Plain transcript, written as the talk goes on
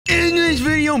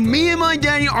video, me and my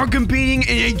daddy are competing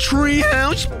in a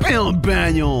treehouse build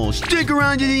battle. Stick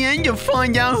around to the end to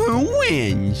find out who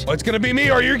wins. Oh, it's gonna be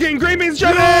me or you're getting green beans,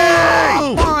 Jeffy!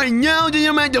 No! Alright, now that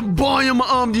I'm at the bottom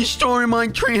of the story of my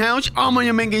treehouse, I'm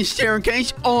gonna make a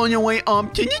staircase all the way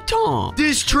up to the top.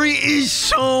 This tree is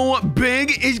so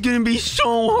big, it's gonna be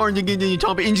so hard to get to the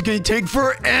top, and it's gonna take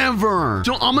forever.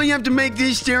 So I'm gonna have to make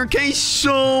this staircase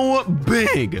so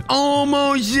big.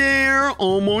 Almost there,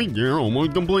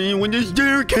 almost completed with the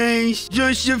staircase.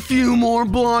 Just a few more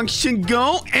blocks to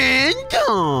go, and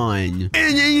done.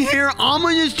 And in here, I'm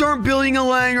gonna start building a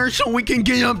ladder so we can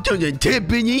get up to the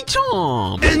tippity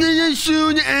top. And then as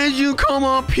soon as you come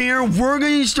up here, we're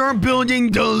gonna start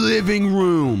building the living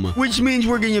room, which means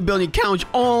we're gonna build a couch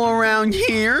all around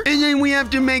here, and then we have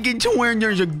to make it to where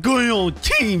there's a good old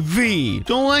TV.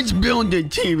 So let's build the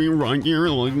TV right here.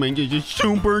 Let's make it a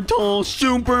super tall,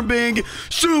 super big,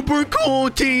 super cool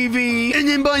TV. And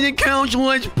then by the couch,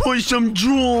 let's put some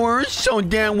drawers so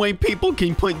that way people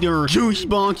can put their juice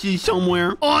boxes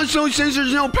somewhere. Also, since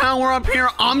there's no power up here,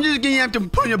 I'm just gonna have to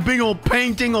put a big old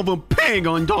painting of a pig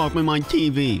on top of my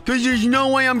TV, because there's no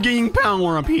way I'm getting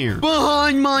power up here.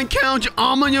 Behind my couch,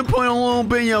 I'm gonna put a little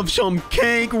bit of some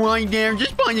cake right there,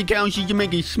 just by the couch to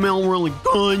make it smell really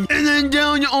good. And then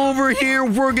down over here,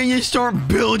 we're gonna start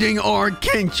building our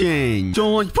kitchen. So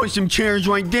let's put some chairs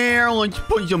right there. Let's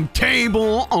put some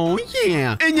table. Oh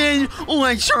yeah. And then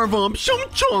let's serve up some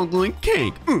chocolate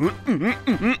cake.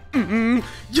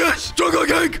 Yes, chocolate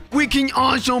cake! We can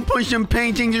also put some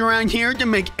paintings around here to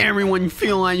make everyone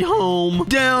feel at home.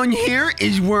 Down here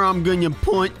is where I'm gonna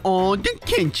put all the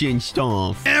kitchen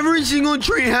stuff. Every single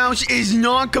treehouse is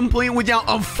not complete without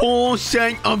a full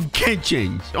set of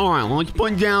kitchens. Alright, let's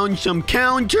put down some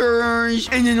counters,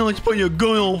 and then let's put a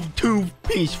good old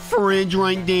two-piece fridge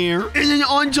right there. And then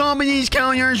on top of these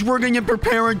counters, we're gonna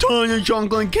prepare a ton of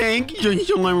chocolate cake, just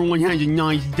so everyone has a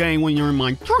nice day when you're in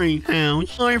my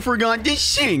treehouse. I forgot the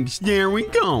sinks. There we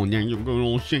go. There's a good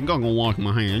old sink. I'm gonna wash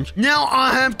my hands. Now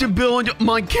I have to build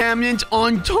my cabinets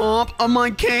on top of my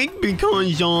cake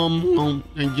because, well,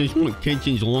 that's just what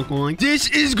kitchens look like. This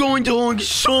is going to look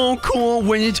so cool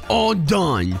when it's all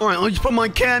done. All right, let's put my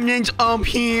cabinets up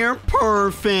here.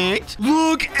 Perfect.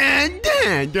 Look at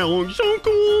that. That looks so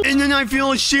cool. And then I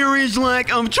feel a serious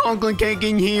lack of chocolate cake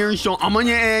in here, so I'm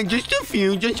gonna add just a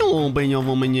little bit of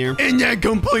them in there. And that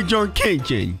completes our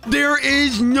kitchen. There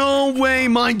is no way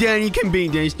my daddy can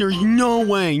beat this. There's no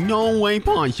way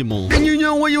possible. And you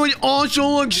know what? It would also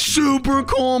look super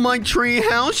cool in my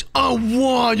treehouse? A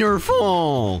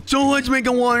waterfall. So let's make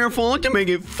a waterfall to make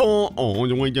it fall all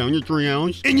the way down the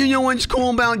treehouse. And you know what's cool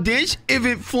about this? If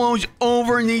it flows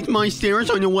underneath my stairs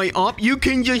on the way up, you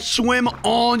can just swim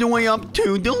all the way up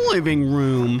to the living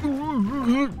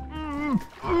room.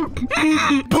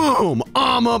 Boom!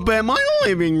 I'm up at my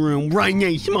living room right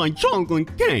next to my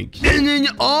chocolate cakes. And then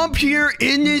up here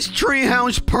in this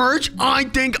treehouse perch, I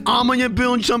think I'm gonna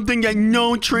build something that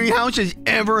no treehouse has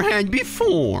ever had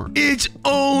before. Its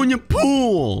own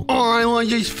pool. Alright, let's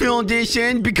just fill this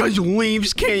in because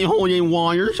leaves can't hold in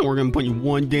water, so we're gonna put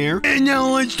wood there. And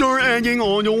now let's start adding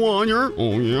all the water.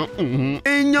 Oh yeah.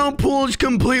 And no pool's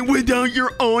complete without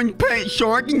your own pet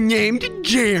shark named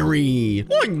Jerry.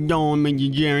 What's going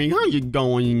on, Jerry? How's it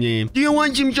going in there? Do you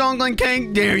want some chocolate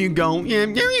cake? There you go. Yeah,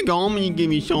 there you go. I'm gonna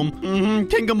give you some.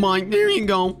 Take a bite. There you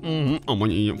go. I'm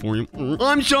gonna eat it for you.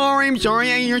 I'm sorry.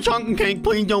 I ate your chocolate cake.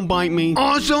 Please don't bite me.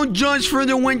 Also, just for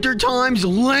the winter times,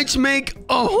 let's make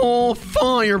a whole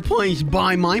fireplace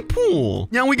by my pool.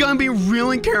 Now, we gotta be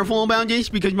really careful about this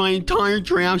because my entire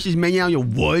treehouse is made out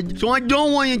of wood, so I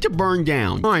don't want it to burn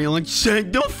down. All right, let's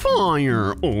set the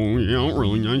fire. Oh, yeah,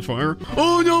 really nice fire.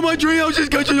 Oh, no, my treehouse is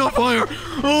catching on fire.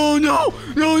 Oh, no.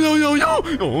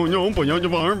 Oh, no, put out the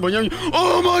fire.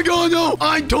 Oh, my God, no.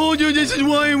 I told you this is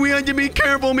why we had to be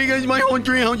careful because my whole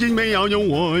treehouse is made out of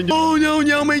wood. Oh, no,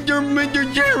 now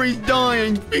Mr. Jerry's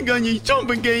dying because he's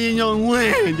suffocating on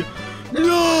land.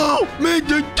 No!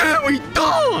 Mr. Jerry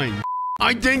died!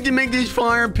 I think to make this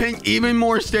fire pit even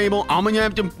more stable, I'm gonna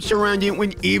have to surround it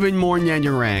with even more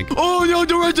netherrack. Oh no,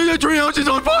 the rest of the treehouse is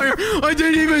on fire! I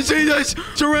didn't even see this!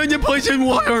 Surround the place in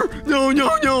water! No!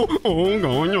 Oh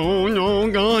god,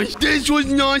 no, gosh. This was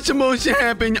not supposed to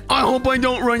happen. I hope I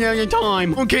don't run out of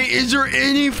time. Okay, is there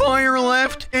any fire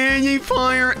left? Any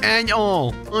fire at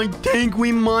all? I think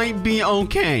we might be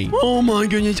okay. Oh my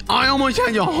goodness, I almost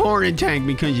had a heart attack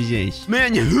because of this.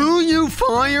 Man, who knew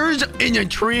fires in a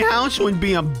treehouse would would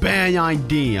be a bad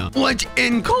idea. Let's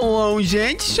enclose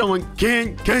it so it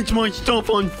can't catch my stuff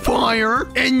on fire.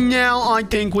 And now I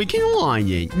think we can light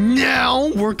it. Now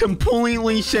we're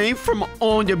completely safe from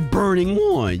all the burning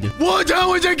wood. What?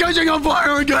 How is it catching on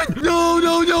fire again? No,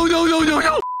 no, no, no, no, no,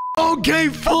 no. Okay,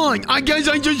 fine. I guess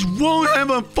I just won't have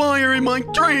a fire in my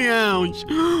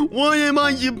treehouse. What am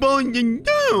I supposed to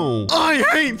do? I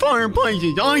hate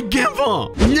fireplaces. I give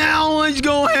up. Now let's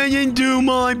go ahead and do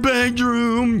my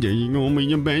bedroom. This is gonna be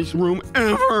the best room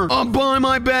ever. Up by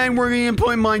my bed, we're gonna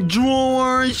put my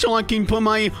drawers so I can put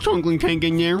my chocolate cake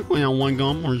in there without one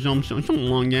gum or something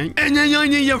like that. And then I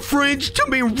need a fridge to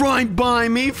be right by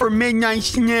me for midnight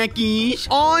snackies.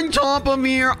 On top of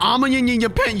here, I'm gonna need a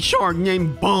pet shark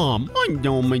named Bob. I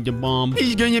don't make the bomb.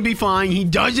 He's gonna be fine. He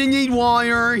doesn't need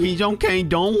water. He's okay.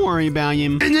 Don't worry about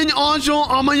him. And then also,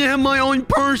 I'm gonna have my own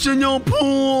personal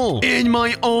pool in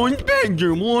my own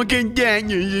bedroom. Look at that.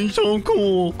 This is so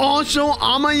cool. Also,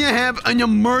 I'm gonna have an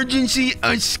emergency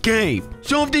escape.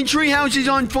 So if the treehouse is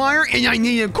on fire and I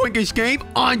need a quick escape,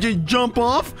 I just jump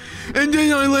off and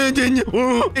then I land in,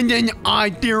 and then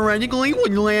I theoretically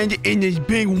would land in this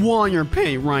big water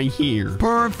pit right here.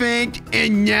 Perfect.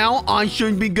 And now I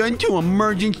should be good to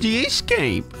emergency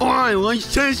escape. All right,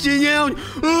 let's test it out.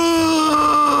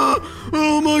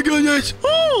 Oh my goodness.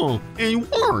 Oh, it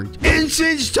worked. And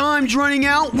since time's running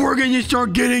out, we're going to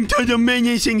start getting to the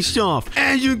menacing stuff.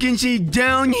 As you can see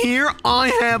down here, I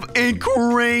have a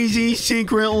crazy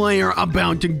secret lair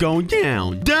about to go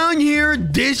down. Down here,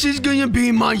 this is going to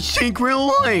be my secret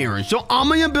lair. So I'm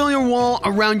going to build a wall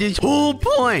around this whole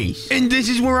place. And this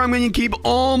is where I'm going to keep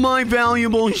all my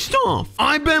valuable stuff.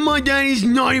 I bet my daddy's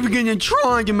not even going to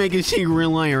try to make a secret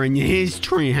lair in his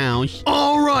treehouse.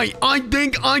 All right, I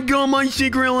think I got my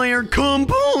secret lair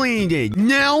completed.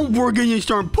 Now we're going to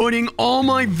start putting all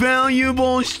my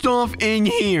valuable stuff in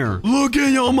here. Look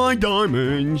at all my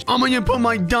diamonds. I'm going to put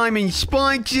my diamond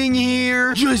spikes in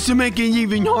here just to make it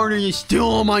even harder to steal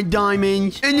all my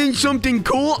diamonds. And then something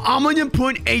cool, I'm going to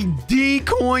put a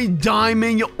decoy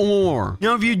diamond ore.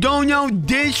 Now, if you don't know,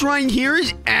 this right here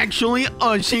is actually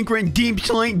a secret deep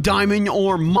slate diamond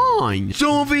ore mine.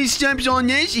 So if he steps on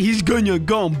this, he's going to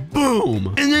go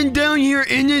boom. And then down here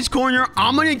in this corner,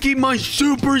 I'm going to keep my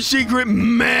super secret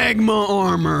magma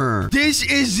armor. This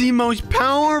is the most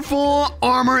powerful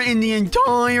armor in the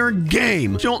entire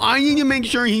game. So I need to make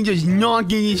sure he does not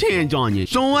get his hands on it.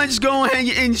 So let's go ahead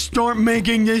and start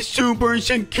making this super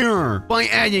secure by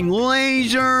adding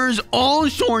lasers, all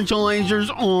sorts of lasers.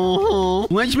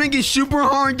 Let's make it super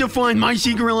hard to find my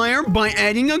secret lair by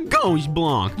adding a ghost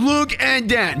block. Look at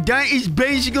that. That is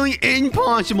basically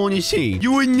impossible to see.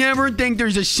 You would never think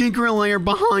there's a secret lair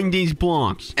behind these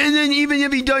blocks. And then even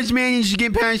if he does manage to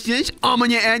get past this, I'm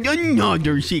gonna add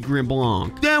another secret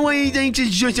block. That way he thinks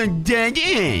it's just a dead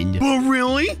end. But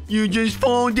really, you just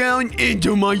fall down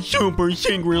into my super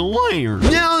secret lair.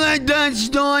 Now that that's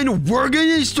done, we're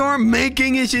gonna start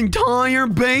making this entire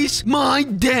base my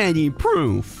daddy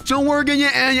proof. So we're gonna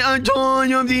add a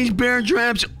ton of these bear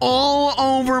traps all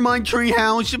over my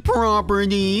treehouse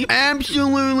property.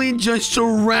 Absolutely just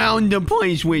surround the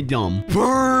place with them.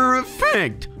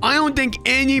 Perfect. I don't think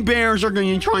any bears are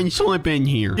going to try and slip in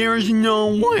here. There's no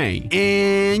way.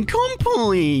 And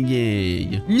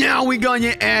completed. Now we got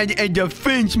to add a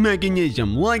defense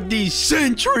mechanism like these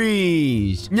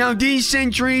sentries. Now these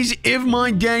sentries, if my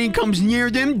daddy comes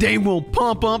near them, they will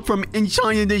pop up from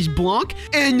inside of this block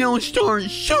and they'll start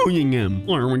shooting him.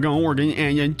 There we go. We're going to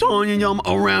add a ton of them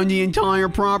around the entire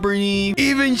property.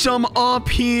 Even some up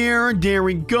here. There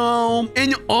we go.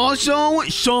 And also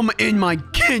some in my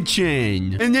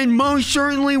kitchen. And then most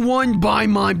certainly one by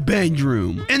my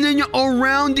bedroom. And then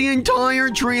around the entire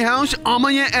treehouse, I'm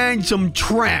gonna add some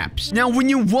traps. Now, when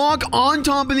you walk on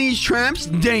top of these traps,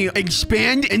 they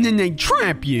expand and then they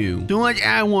trap you. So let's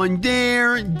add one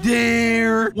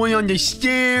there, one on the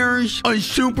stairs. A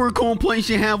super cool place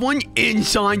to have one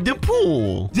inside the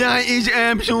pool. That is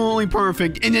absolutely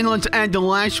perfect. And then let's add the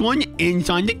last one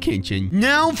inside the kitchen.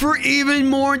 Now for even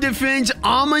more defense,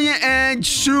 I'm gonna add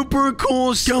super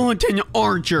cool skeleton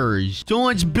archers. So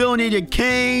let's build it a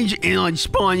cage and let's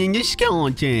spawn in the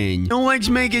skeleton. So let's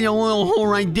make it a little hole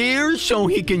right there so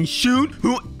he can shoot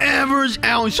whoever's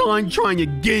outside trying to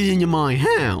get into my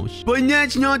house. But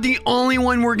that's not the only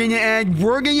one we're gonna add.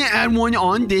 We're gonna add one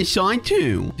on this side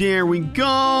too. There we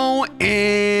go.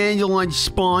 And let's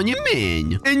spawn him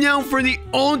in. And now for the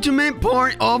ultimate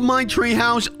part of my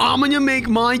treehouse, I'm gonna make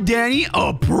my daddy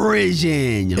a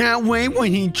prison. That way,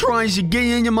 when he tries to get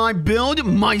into my build,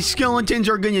 my skeletons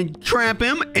are gonna trap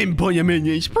him and put him in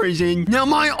this prison. Now,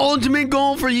 my ultimate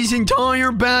goal for this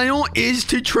entire battle is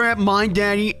to trap my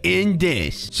daddy in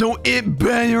this. So it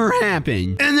better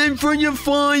happen. And then for the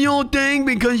final thing,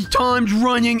 because time's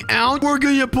running out, we're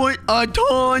gonna put a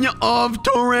ton of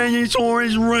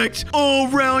Tyrannosaurus Rex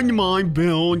around my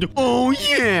build. Oh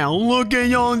yeah, look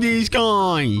at all these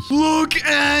guys. Look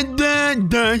at that.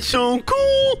 That's so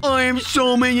cool. I have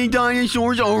so many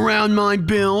dinosaurs around my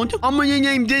build. I'm gonna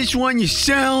name this one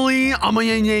Sally. I'm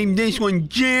gonna name this one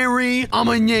Jerry. I'm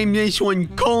gonna name this one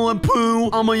Colapoo.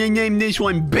 I'm gonna name this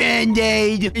one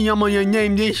Band-Aid. And I'm gonna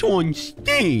name this one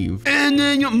Steve. And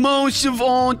then most of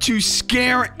all, to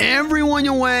scare everyone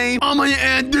away, I'm gonna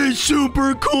add this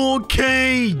super cool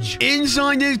cage.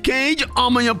 Inside this cage,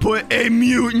 I'm gonna put a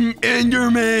mutant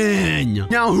Enderman.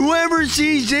 Now, whoever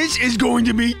sees this is going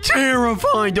to be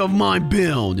terrified of my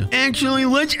build. Actually,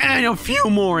 let's add a few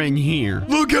more in here.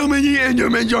 Look how many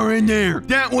Endermans are in there.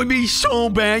 That would be so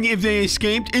bad if they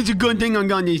escaped. It's a good thing I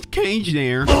got this cage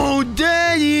there. Oh,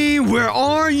 Daddy, where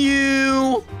are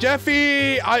you?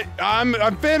 Jeffy,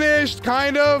 I'm finished,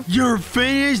 kind of. You're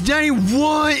finished? Daddy,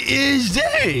 what is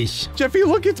this? Jeffy,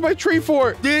 look, it's my tree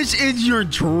fort. This is your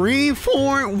tree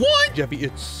fort? What? Jeffy,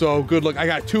 it's so good. Look, I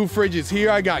got 2 fridges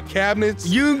here. I got cabinets.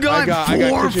 You got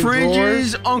 4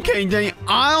 fridges? Drawers. Okay, Daddy,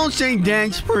 I'll say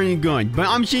that's pretty good. But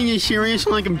I'm seeing you serious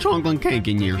like I'm chocolate cake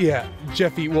in here. Yeah.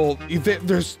 Jeffy, well,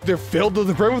 they're filled to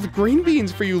the brim with green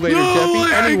beans for you later, No,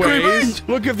 Jeffy. Anyways,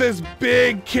 look at this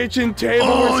big kitchen table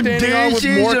we're standing on with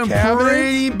more cabinets. This is a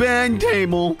pretty bad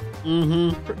table.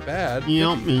 Pretty bad.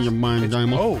 Yep, it's a bad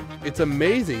table. Oh, it's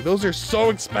amazing. Those are so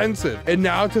expensive. And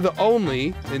now to the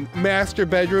only master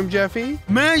bedroom, Jeffy.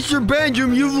 Master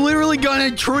bedroom? You've literally got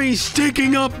a tree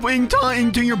sticking up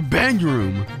into your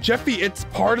bedroom. Jeffy, it's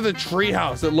part of the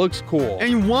treehouse. It looks cool.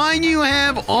 And why do you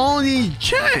have all these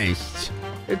chests?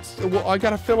 Well, I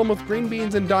gotta fill them with green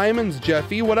beans and diamonds,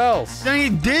 Jeffy. What else?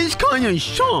 Dang, this kind of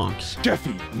sucks.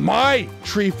 Jeffy, my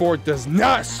tree fort does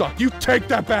not suck. You take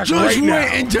that back right now. Just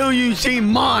wait until you see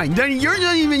mine. Daddy, you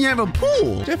don't even have a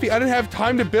pool. Jeffy, I didn't have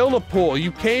time to build a pool.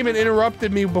 You came and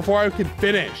interrupted me before I could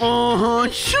finish.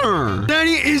 Sure.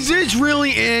 Daddy, is this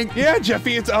really it? Yeah,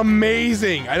 Jeffy, it's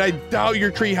amazing. And I doubt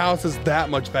your tree house is that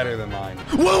much better than mine.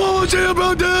 What was it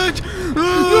about that?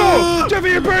 No!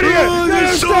 Jeffy, you're burning it!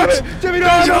 No, stop it! Jeffy,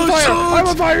 no! I'm on fire! I'm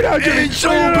on fire now, Jeffy! It's so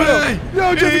bad!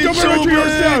 No, Jeffy, don't burn my tree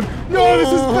house down! No, this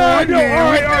is bad! No,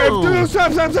 alright,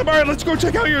 stop! Alright, let's go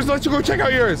check out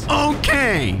yours!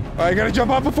 Okay! I gotta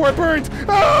jump off before it burns!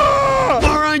 Ah!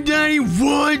 Alright, Daddy,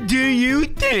 what do you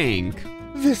think?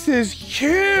 This is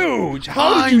huge!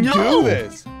 How did you do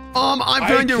this? I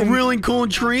found a really cool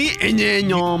tree, and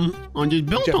then, I just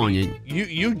built on it.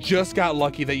 You just got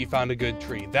lucky that you found a good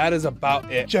tree. That is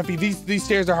about it. Jeffy, these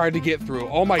stairs are hard to get through.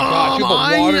 Oh my gosh, you have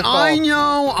a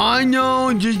waterfall. I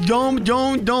know. Just don't.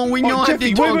 We don't have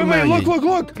to talk about it.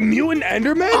 Look. Mutant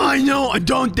Enderman? I know.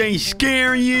 Don't they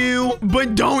scare you?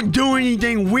 But don't do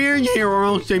anything weird here or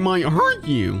else they might hurt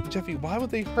you. Jeffy, why would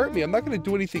they hurt me? I'm not going to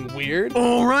do anything weird.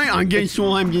 All right, I guess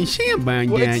we'll have to see about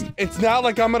that. It's not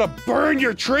like I'm going to burn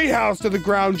your tree house to the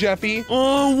ground, Jeffy.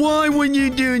 Oh, why would you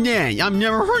do that? I've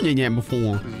never heard of that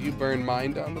before. You burned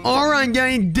mine down to the All right,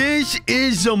 guys, this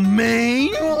is the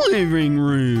main living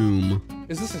room.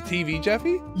 Is this a TV,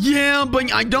 Jeffy? Yeah,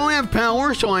 but I don't have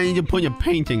power, so I need to put a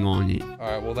painting on it.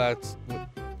 All right, well, that's...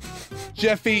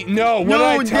 Jeffy, no. What did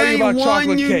I tell you about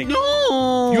chocolate cake?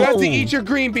 No. You have to eat your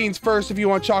green beans first if you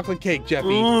want chocolate cake,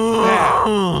 Jeffy.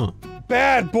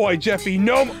 Bad boy, Jeffy.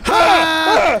 No. You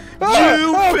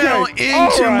fell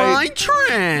into my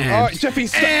trap. All right, Jeffy,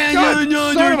 stop. And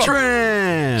another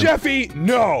trap. Jeffy,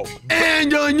 no.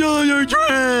 And another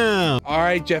trap. All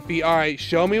right, Jeffy. All right,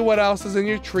 show me what else is in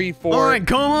your tree fort. All right,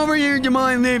 come over here to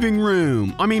my living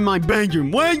room. I mean, my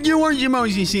bedroom. What you weren't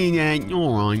supposed to see that?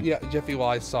 All right. Yeah, Jeffy. Well,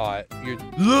 I saw it.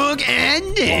 Look at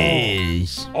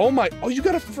this. Oh my. Oh, you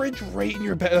got a fridge right in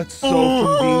your bed. That's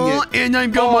so convenient. And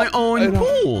I've got my own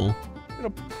pool. A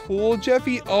pool,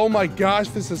 Jeffy? Oh my gosh,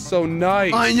 this is so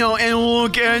nice. I know, and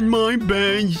look at my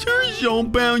beds. They're so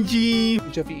bouncy.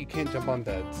 Jeffy, you can't jump on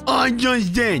beds. I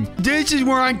just did. This is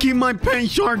where I keep my pet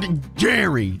shark,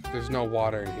 Jerry. There's no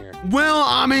water in here. Well,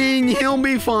 I mean, he'll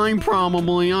be fine,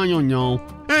 probably. I don't know.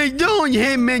 Hey, don't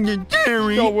hit me,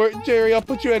 Jerry. Don't worry, Jerry. I'll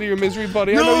put you out of your misery,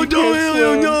 buddy. No,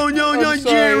 no, not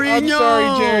Jerry. I'm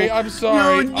sorry, Jerry. I'm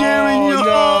sorry. No, Jerry,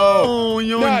 no.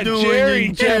 Not Jerry,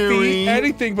 Jeffy.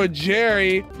 Anything but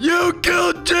Jerry. You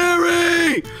killed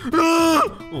Jerry.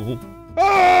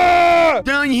 Ah!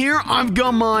 Down here, I've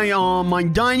got my my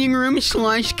dining room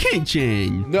 /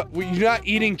 kitchen. No, you're not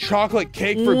eating chocolate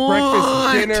cake for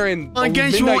breakfast, dinner, and I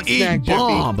guess we'll midnight snack, eat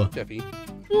Bob. Jeffy.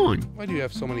 What? Why do you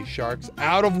have so many sharks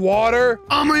out of water?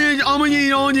 I'm gonna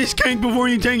eat all this cake before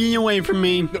you take it away from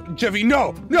me. No, Jeffy,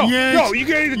 no, Yes. you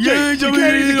can't eat the cake. Yes, You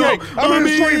can't eat the cake. I'm gonna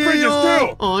destroy your fridges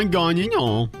too. Oh, I got it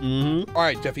all. All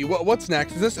right, Jeffy, what's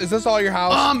next? Is this all your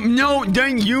house? No,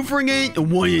 then you forget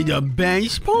one of the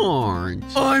best parts.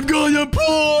 I've got a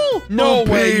pool. No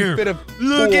way, Here. you fit a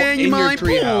Look pool at in my your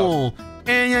tree pool. house.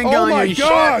 And I Oh got my a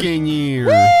shark in here.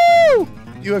 Woo!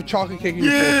 You have chocolate cake in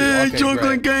your pool Yeah, too. Okay,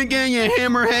 chocolate great. cake and a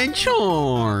hammerhead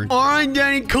shark. All right,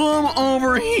 Daddy, come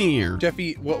over here.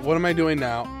 Jeffy, what am I doing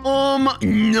now?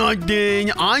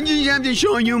 Nothing. I just have to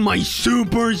show you my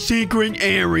super secret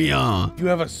area. You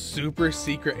have a super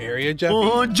secret area,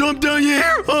 Jeffy? Jump down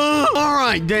here. All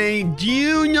right, Dave, do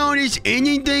you notice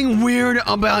anything weird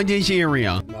about this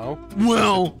area? No.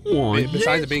 Well,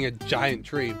 Besides it being a giant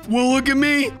tree. Well, look at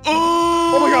me.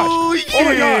 Oh my gosh. Yeah. Oh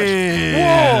my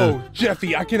gosh. Whoa,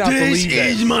 Jeffy, I cannot This believe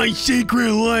this. is my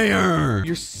secret lair.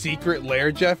 Your secret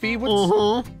lair, Jeffy?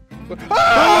 Uh-huh.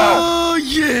 Ah! Oh,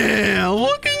 yeah.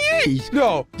 Look at this.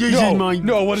 No. This is my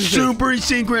what is super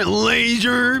secret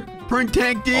laser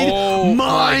protected Oh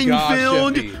my gosh,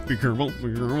 minefield. Jeffy. Be careful.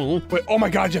 Be careful. Wait, oh my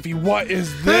God, Jeffy, what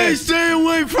is Hey, this? stay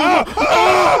away from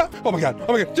Oh my God,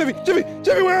 Jeffy,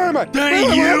 where am I?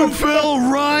 Dang, you fell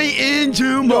right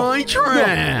into my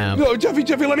trap. No, Jeffy,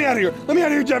 let me out of here. Let me out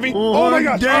of here, Jeffy. Oh my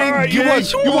gosh. Dang, All right,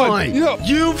 guess you won. what?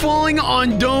 You falling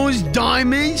on those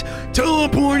diamonds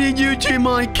teleported you to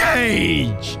my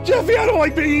cage. Jeffy, I don't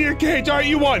like being in your cage. All right,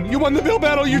 you won. You won the bill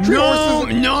battle. Your tree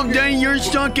horses. No, dang, you're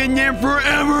stuck in there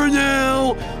forever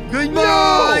now.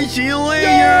 Goodbye. No. See you later.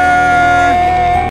 No.